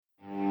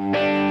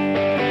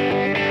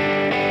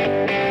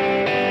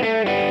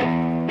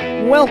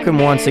welcome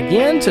once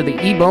again to the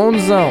E-Bone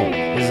Zone,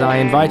 as I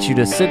invite you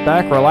to sit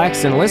back,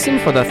 relax, and listen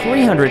for the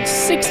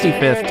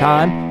 365th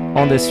time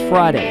on this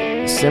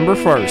Friday, December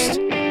 1st,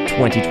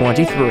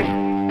 2023.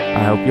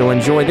 I hope you'll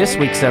enjoy this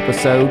week's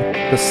episode,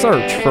 The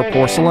Search for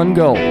Porcelain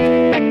Gold.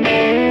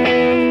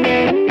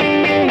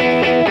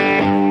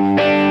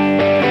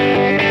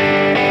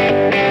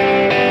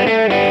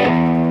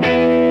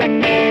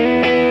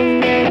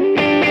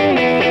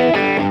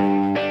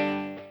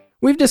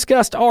 We've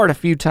discussed art a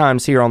few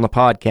times here on the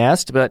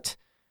podcast, but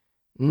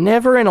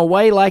never in a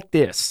way like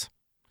this.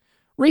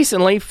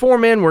 Recently, 4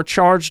 men were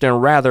charged in a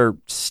rather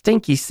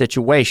stinky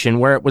situation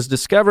where it was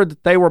discovered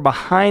that they were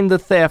behind the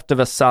theft of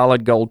a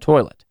solid gold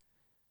toilet.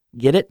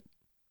 Get it?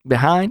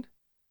 Behind?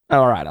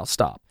 All right, I'll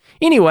stop.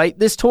 Anyway,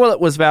 this toilet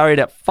was valued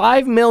at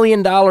 $5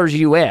 million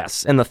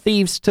US, and the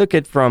thieves took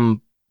it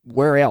from,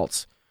 where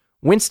else?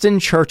 Winston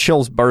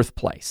Churchill's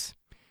birthplace.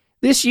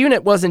 This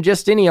unit wasn't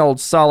just any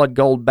old solid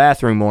gold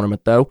bathroom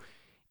ornament, though.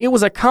 It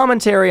was a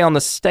commentary on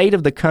the state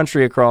of the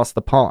country across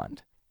the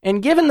pond.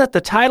 And given that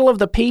the title of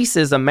the piece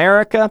is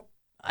America,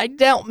 I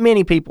doubt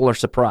many people are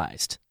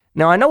surprised.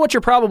 Now, I know what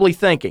you're probably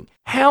thinking.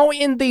 How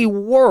in the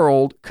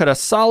world could a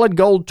solid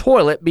gold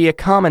toilet be a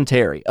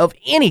commentary of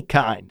any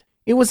kind?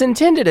 It was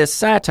intended as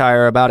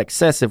satire about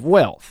excessive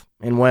wealth.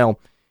 And well,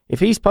 if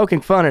he's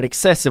poking fun at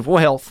excessive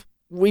wealth,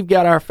 we've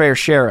got our fair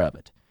share of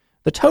it.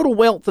 The total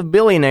wealth of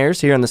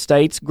billionaires here in the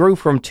States grew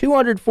from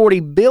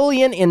 $240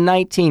 billion in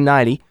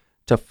 1990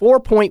 to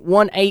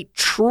 $4.18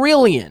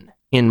 trillion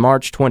in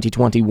March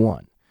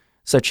 2021.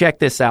 So check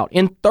this out.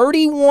 In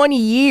 31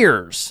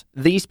 years,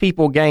 these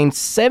people gained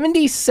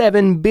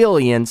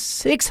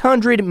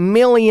 $77.6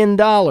 billion.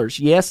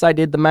 Yes, I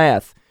did the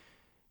math.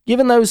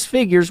 Given those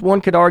figures,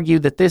 one could argue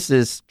that this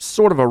is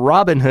sort of a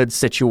Robin Hood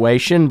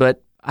situation,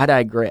 but I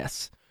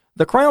digress.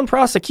 The Crown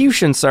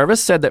Prosecution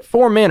Service said that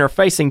 4 men are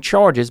facing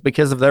charges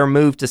because of their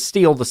move to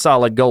steal the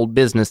solid gold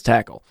business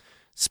tackle,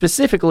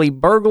 specifically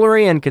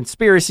burglary and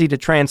conspiracy to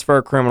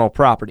transfer criminal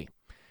property.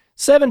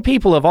 7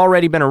 people have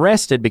already been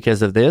arrested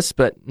because of this,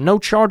 but no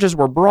charges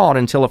were brought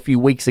until a few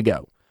weeks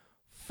ago.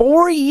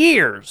 4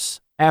 years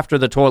after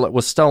the toilet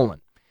was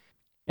stolen.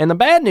 And the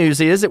bad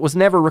news is it was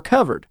never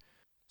recovered.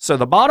 So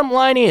the bottom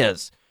line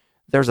is,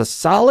 there's a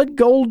solid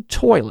gold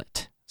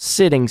toilet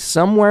sitting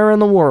somewhere in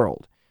the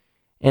world.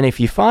 And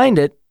if you find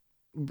it,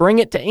 bring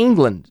it to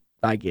England,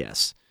 I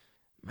guess.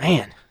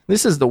 Man,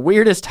 this is the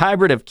weirdest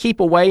hybrid of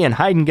keep away and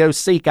hide and go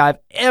seek I've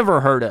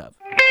ever heard of.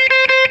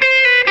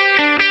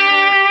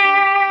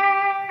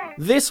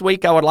 This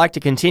week, I would like to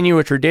continue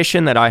a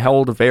tradition that I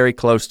hold very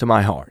close to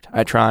my heart.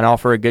 I try and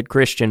offer a good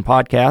Christian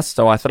podcast,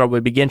 so I thought I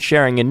would begin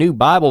sharing a new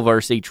Bible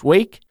verse each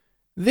week.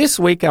 This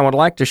week, I would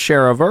like to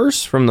share a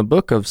verse from the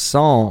book of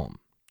Psalm.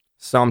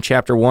 Psalm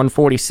chapter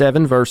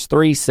 147, verse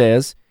 3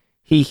 says,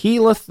 "He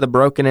healeth the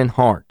broken in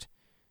heart,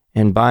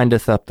 and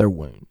bindeth up their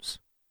wounds."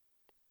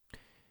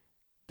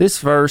 This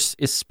verse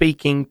is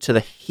speaking to the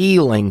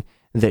healing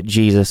that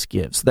Jesus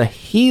gives, the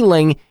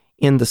healing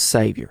in the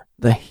Savior,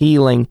 the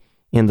healing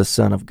in the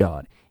Son of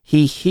God.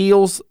 He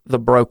heals the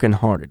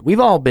brokenhearted. We've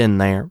all been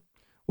there.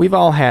 We've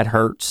all had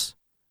hurts,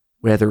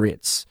 whether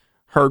it's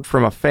hurt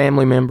from a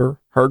family member,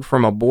 hurt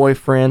from a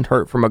boyfriend,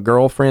 hurt from a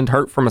girlfriend,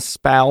 hurt from a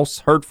spouse,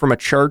 hurt from a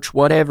church,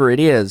 whatever it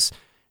is.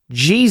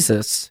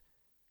 Jesus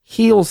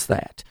heals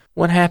that.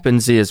 What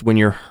happens is when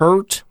you're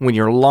hurt, when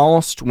you're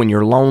lost, when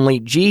you're lonely,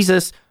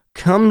 Jesus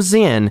comes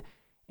in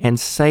and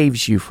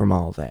saves you from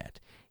all that.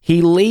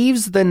 He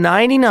leaves the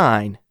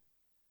 99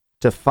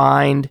 to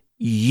find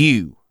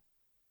you,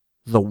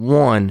 the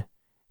one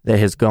that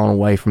has gone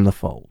away from the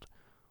fold.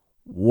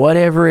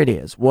 Whatever it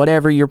is,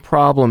 whatever your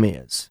problem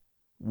is,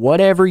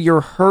 whatever your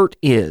hurt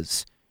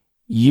is,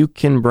 you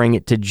can bring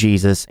it to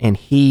Jesus and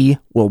He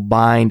will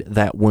bind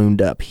that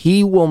wound up.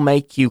 He will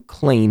make you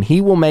clean.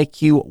 He will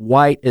make you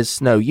white as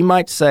snow. You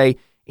might say,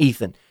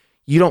 Ethan,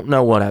 you don't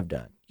know what I've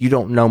done. You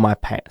don't know my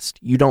past.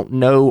 You don't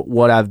know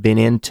what I've been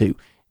into.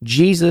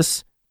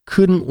 Jesus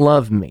couldn't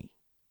love me.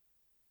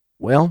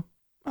 Well,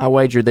 I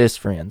wager this,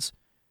 friends.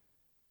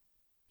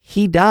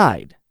 He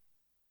died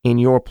in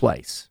your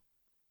place.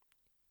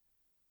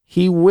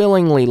 He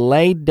willingly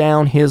laid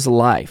down His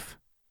life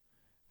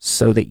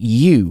so that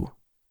you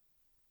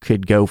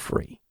could go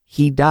free.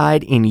 He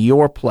died in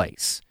your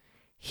place.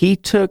 He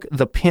took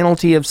the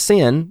penalty of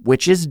sin,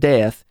 which is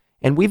death,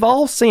 and we've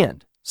all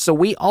sinned. So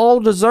we all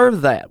deserve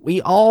that. We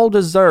all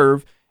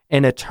deserve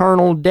an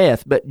eternal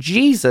death. But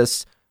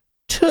Jesus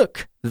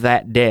took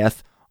that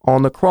death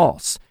on the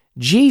cross.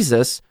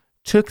 Jesus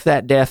took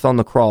that death on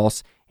the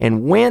cross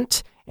and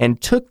went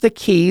and took the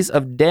keys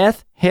of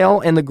death, hell,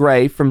 and the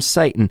grave from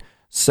Satan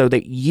so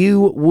that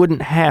you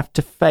wouldn't have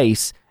to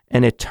face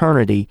an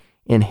eternity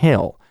in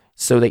hell,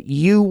 so that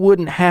you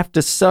wouldn't have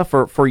to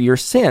suffer for your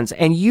sins.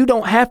 And you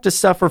don't have to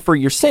suffer for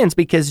your sins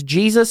because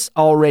Jesus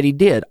already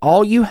did.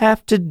 All you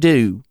have to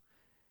do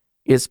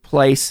is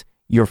place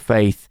your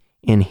faith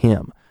in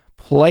Him.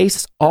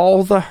 Place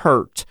all the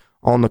hurt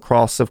on the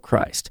cross of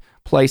Christ.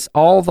 Place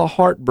all the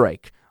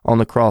heartbreak on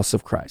the cross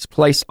of Christ.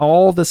 Place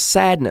all the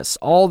sadness,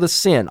 all the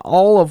sin,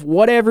 all of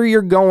whatever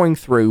you're going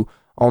through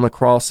on the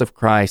cross of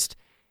Christ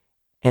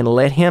and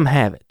let him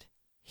have it.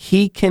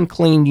 He can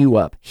clean you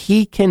up.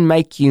 He can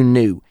make you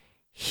new.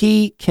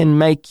 He can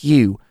make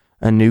you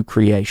a new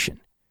creation.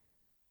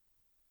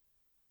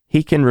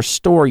 He can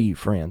restore you,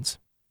 friends.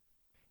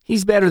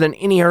 He's better than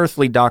any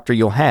earthly doctor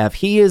you'll have.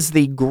 He is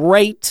the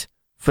great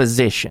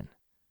physician.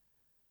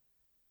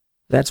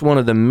 That's one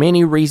of the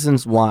many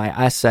reasons why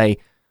I say,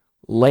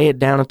 lay it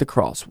down at the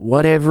cross,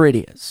 whatever it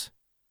is.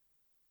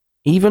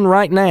 Even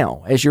right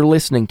now, as you're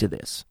listening to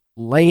this,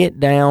 lay it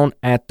down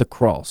at the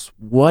cross,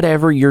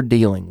 whatever you're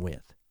dealing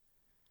with,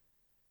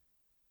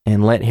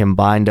 and let him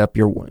bind up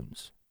your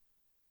wounds.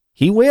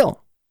 He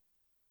will.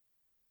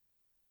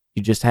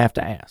 You just have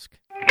to ask.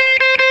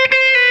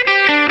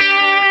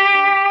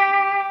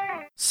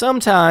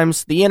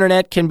 Sometimes the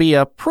internet can be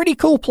a pretty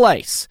cool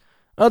place.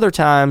 Other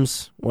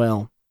times,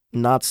 well,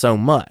 not so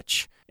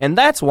much. And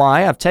that's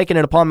why I've taken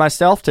it upon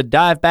myself to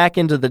dive back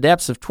into the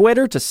depths of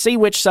Twitter to see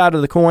which side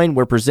of the coin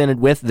we're presented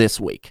with this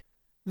week.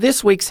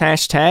 This week's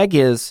hashtag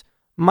is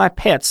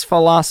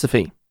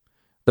MyPetsPhilosophy.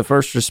 The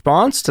first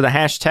response to the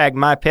hashtag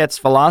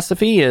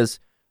MyPetsPhilosophy is,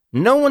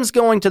 no one's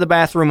going to the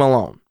bathroom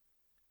alone.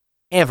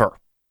 Ever.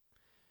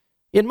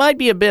 It might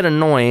be a bit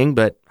annoying,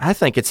 but I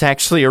think it's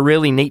actually a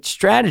really neat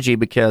strategy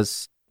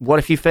because what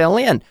if you fell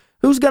in?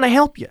 Who's going to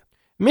help you?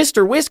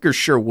 Mr. Whiskers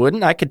sure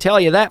wouldn't, I could tell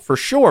you that for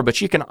sure,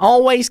 but you can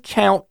always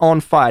count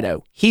on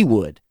Fido. He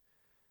would.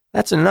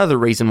 That's another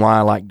reason why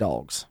I like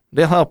dogs.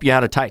 They'll help you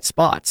out of tight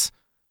spots.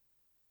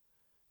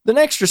 The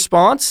next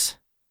response,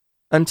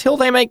 until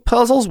they make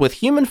puzzles with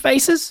human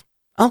faces,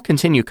 I'll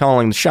continue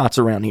calling the shots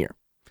around here.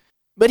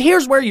 But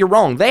here's where you're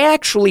wrong. They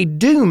actually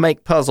do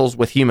make puzzles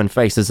with human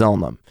faces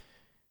on them.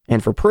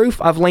 And for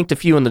proof, I've linked a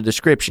few in the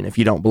description if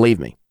you don't believe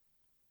me.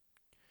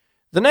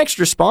 The next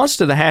response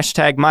to the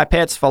hashtag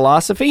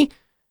MyPetsPhilosophy,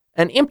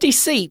 an empty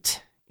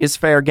seat is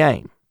fair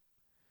game.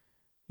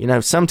 You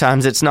know,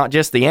 sometimes it's not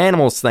just the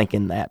animals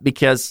thinking that,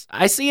 because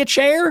I see a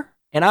chair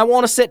and I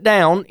want to sit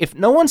down. If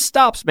no one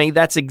stops me,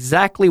 that's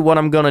exactly what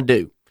I'm going to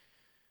do.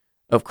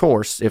 Of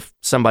course, if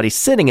somebody's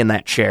sitting in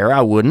that chair,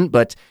 I wouldn't,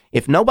 but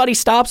if nobody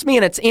stops me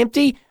and it's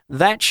empty,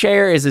 that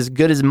chair is as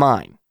good as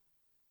mine.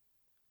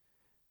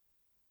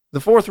 The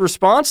fourth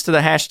response to the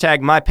hashtag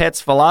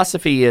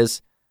MyPetsPhilosophy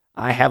is,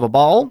 I have a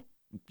ball,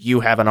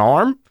 you have an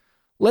arm.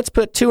 Let's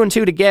put 2 and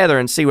 2 together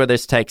and see where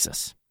this takes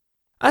us.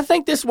 I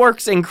think this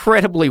works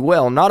incredibly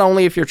well, not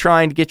only if you're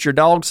trying to get your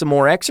dog some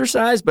more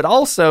exercise, but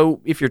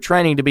also if you're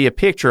training to be a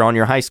pitcher on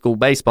your high school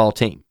baseball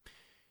team.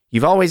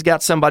 You've always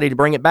got somebody to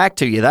bring it back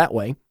to you that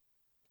way.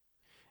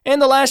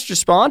 And the last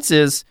response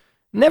is,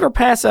 never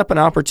pass up an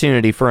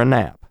opportunity for a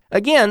nap.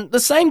 Again, the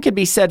same could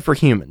be said for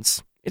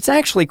humans. It's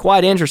actually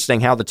quite interesting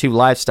how the two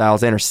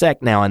lifestyles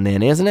intersect now and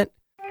then, isn't it?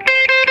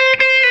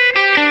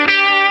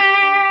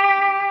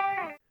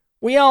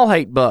 We all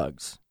hate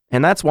bugs,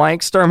 and that's why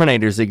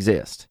exterminators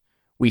exist.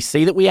 We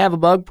see that we have a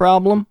bug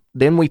problem,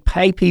 then we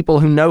pay people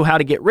who know how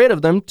to get rid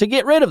of them to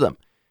get rid of them.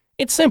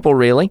 It's simple,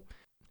 really.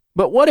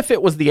 But what if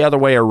it was the other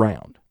way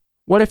around?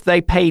 What if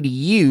they paid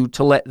you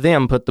to let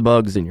them put the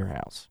bugs in your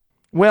house?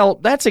 Well,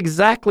 that's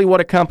exactly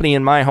what a company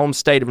in my home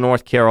state of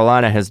North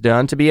Carolina has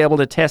done to be able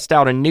to test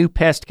out a new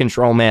pest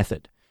control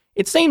method.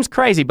 It seems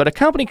crazy, but a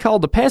company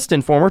called the Pest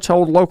Informer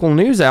told local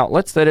news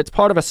outlets that it's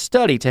part of a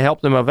study to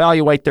help them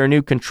evaluate their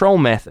new control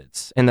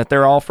methods, and that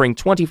they're offering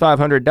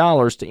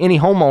 $2,500 to any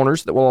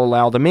homeowners that will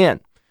allow them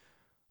in.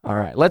 All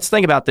right, let's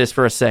think about this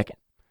for a second.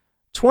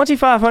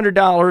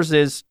 $2,500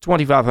 is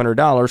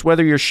 $2,500,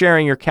 whether you're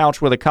sharing your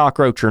couch with a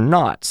cockroach or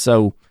not,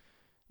 so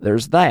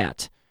there's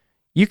that.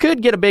 You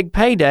could get a big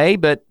payday,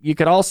 but you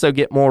could also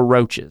get more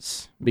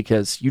roaches,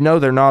 because you know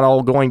they're not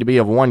all going to be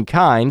of one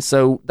kind,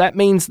 so that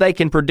means they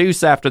can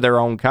produce after their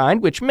own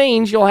kind, which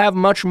means you'll have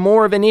much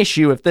more of an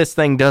issue if this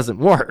thing doesn't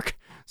work.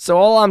 So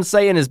all I'm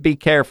saying is be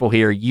careful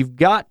here. You've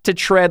got to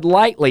tread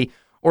lightly,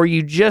 or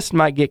you just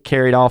might get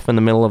carried off in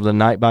the middle of the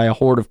night by a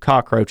horde of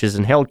cockroaches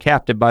and held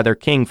captive by their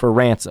king for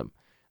ransom.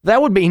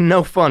 That would be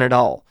no fun at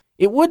all.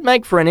 It would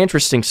make for an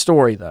interesting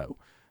story, though,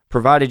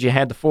 provided you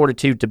had the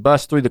fortitude to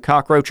bust through the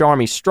cockroach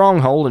army's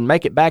stronghold and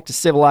make it back to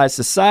civilized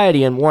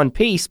society in one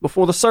piece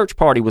before the search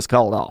party was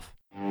called off.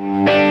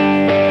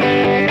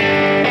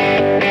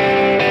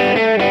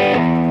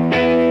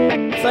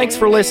 Thanks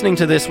for listening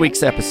to this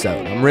week's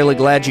episode. I'm really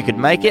glad you could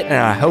make it, and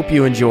I hope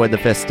you enjoyed the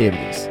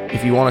festivities.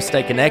 If you want to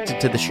stay connected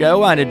to the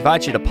show, I'd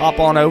invite you to pop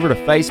on over to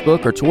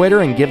Facebook or Twitter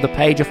and give the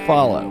page a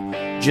follow.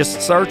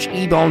 Just search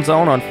eBone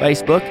Zone on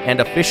Facebook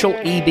and Official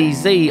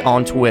EBZ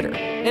on Twitter.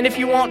 And if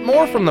you want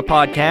more from the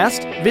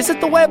podcast, visit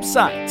the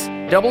website,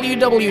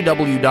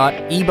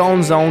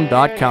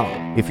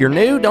 www.ebonezone.com. If you're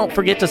new, don't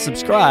forget to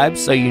subscribe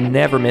so you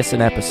never miss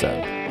an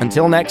episode.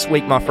 Until next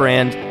week, my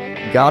friend,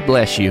 God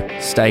bless you,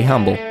 stay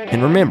humble,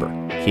 and remember,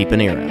 keep an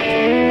ear out.